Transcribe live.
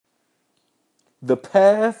The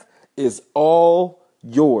path is all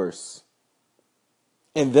yours.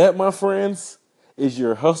 And that, my friends, is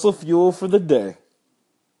your hustle fuel for the day.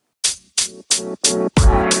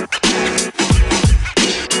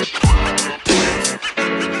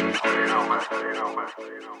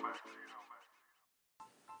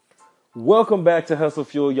 Welcome back to Hustle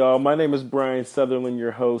Fuel, y'all. My name is Brian Sutherland,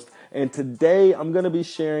 your host, and today I'm going to be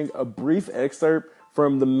sharing a brief excerpt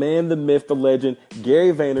from the man, the myth, the legend,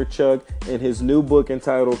 Gary Vaynerchuk, in his new book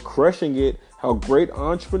entitled Crushing It: How Great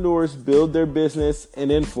Entrepreneurs Build Their Business and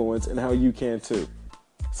Influence, and How You Can Too.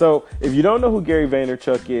 So, if you don't know who Gary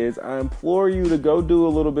Vaynerchuk is, I implore you to go do a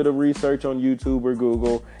little bit of research on YouTube or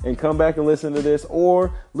Google and come back and listen to this,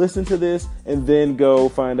 or listen to this and then go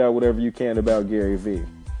find out whatever you can about Gary V.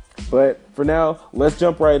 But for now, let's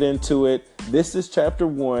jump right into it. This is chapter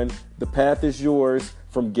 1, The Path is Yours,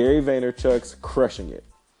 from Gary Vaynerchuk's Crushing It.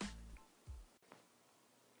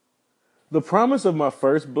 The promise of my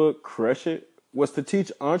first book, Crush It, was to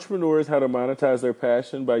teach entrepreneurs how to monetize their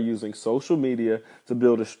passion by using social media to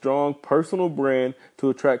build a strong personal brand to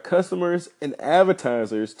attract customers and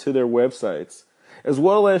advertisers to their websites, as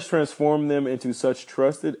well as transform them into such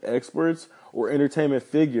trusted experts or entertainment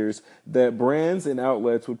figures that brands and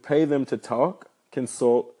outlets would pay them to talk,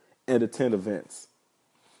 consult, and attend events.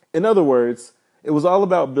 In other words, it was all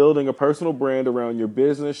about building a personal brand around your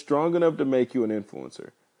business strong enough to make you an influencer.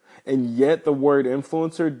 And yet the word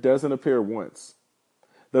influencer doesn't appear once.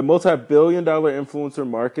 The multi-billion-dollar influencer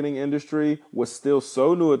marketing industry was still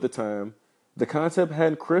so new at the time, the concept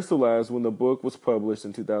hadn't crystallized when the book was published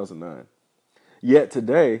in 2009. Yet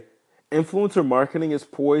today, influencer marketing is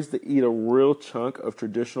poised to eat a real chunk of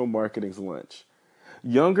traditional marketing's lunch.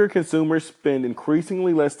 Younger consumers spend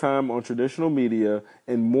increasingly less time on traditional media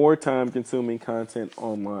and more time consuming content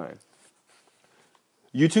online.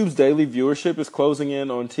 YouTube's daily viewership is closing in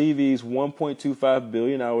on TV's 1.25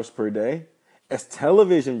 billion hours per day, as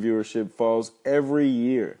television viewership falls every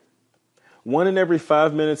year. 1 in every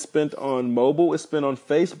 5 minutes spent on mobile is spent on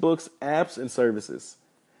Facebook's apps and services.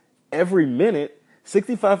 Every minute,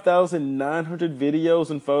 65,900 videos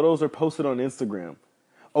and photos are posted on Instagram.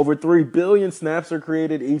 Over 3 billion snaps are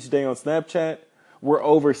created each day on Snapchat, where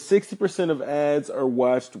over 60% of ads are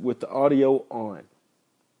watched with the audio on.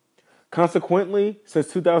 Consequently, since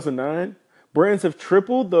 2009, brands have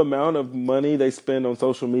tripled the amount of money they spend on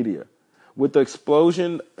social media. With the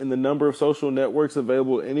explosion in the number of social networks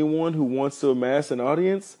available to anyone who wants to amass an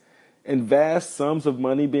audience, and vast sums of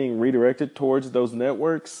money being redirected towards those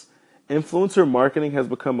networks, influencer marketing has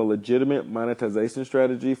become a legitimate monetization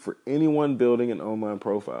strategy for anyone building an online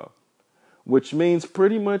profile, which means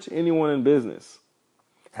pretty much anyone in business.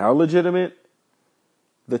 How legitimate?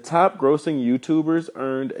 The top grossing YouTubers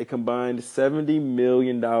earned a combined $70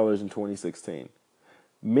 million in 2016.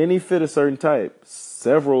 Many fit a certain type.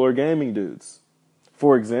 Several are gaming dudes,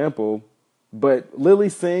 for example. But Lily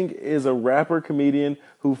Singh is a rapper comedian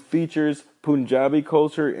who features Punjabi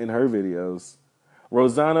culture in her videos.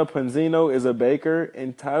 Rosanna Panzino is a baker,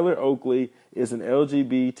 and Tyler Oakley is an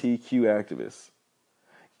LGBTQ activist.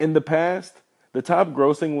 In the past, the top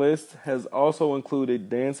grossing list has also included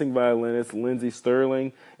dancing violinist Lindsey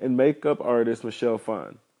Sterling and makeup artist Michelle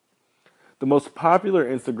Phan. The most popular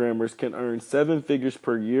Instagrammers can earn 7 figures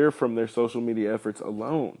per year from their social media efforts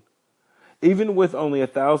alone. Even with only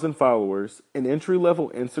 1,000 followers, an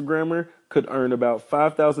entry-level Instagrammer could earn about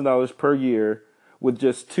 $5,000 per year with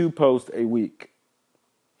just 2 posts a week.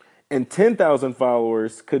 And 10,000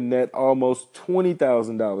 followers could net almost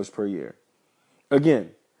 $20,000 per year.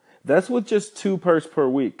 Again, that's with just 2 posts per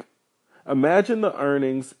week. Imagine the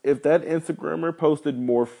earnings if that Instagrammer posted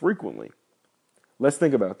more frequently. Let's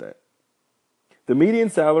think about that. The median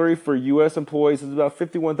salary for U.S. employees is about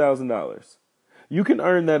 $51,000. You can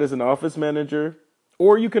earn that as an office manager,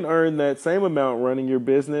 or you can earn that same amount running your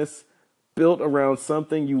business built around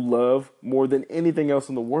something you love more than anything else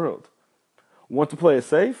in the world. Want to play it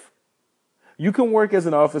safe? You can work as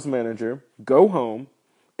an office manager, go home,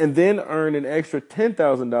 and then earn an extra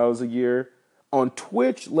 $10,000 a year on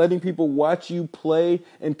Twitch, letting people watch you play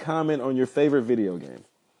and comment on your favorite video game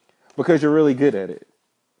because you're really good at it.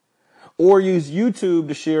 Or use YouTube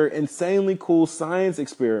to share insanely cool science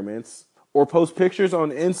experiments, or post pictures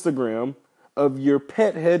on Instagram of your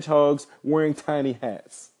pet hedgehogs wearing tiny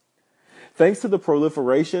hats. Thanks to the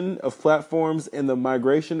proliferation of platforms and the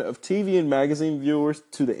migration of TV and magazine viewers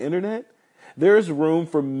to the internet, there is room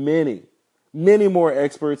for many more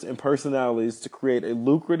experts and personalities to create a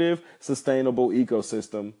lucrative, sustainable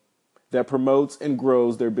ecosystem that promotes and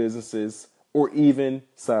grows their businesses or even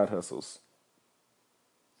side hustles.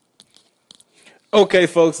 Okay,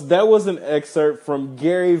 folks, that was an excerpt from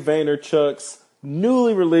Gary Vaynerchuk's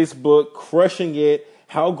newly released book, Crushing It: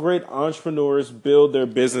 How Great Entrepreneurs Build Their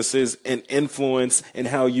Businesses and Influence, and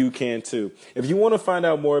How You Can Too. If you want to find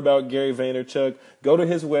out more about Gary Vaynerchuk, go to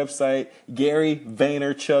his website,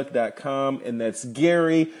 GaryVaynerchuk.com, and that's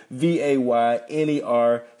Gary,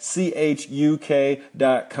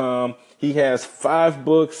 VaynerChuk.com. He has 5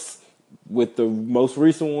 books, with the most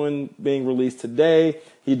recent one being released today.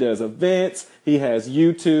 He does events. He has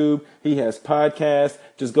YouTube. He has podcasts.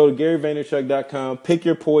 Just go to GaryVaynerchuk.com, pick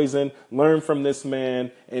your poison, learn from this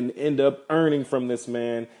man, and end up earning from this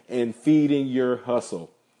man and feeding your hustle.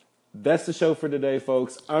 That's the show for today,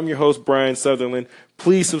 folks. I'm your host, Brian Sutherland.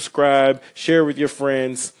 Please subscribe, share with your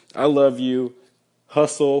friends. I love you.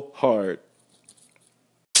 Hustle hard.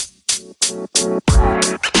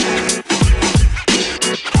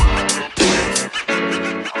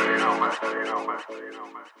 You know,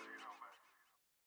 man.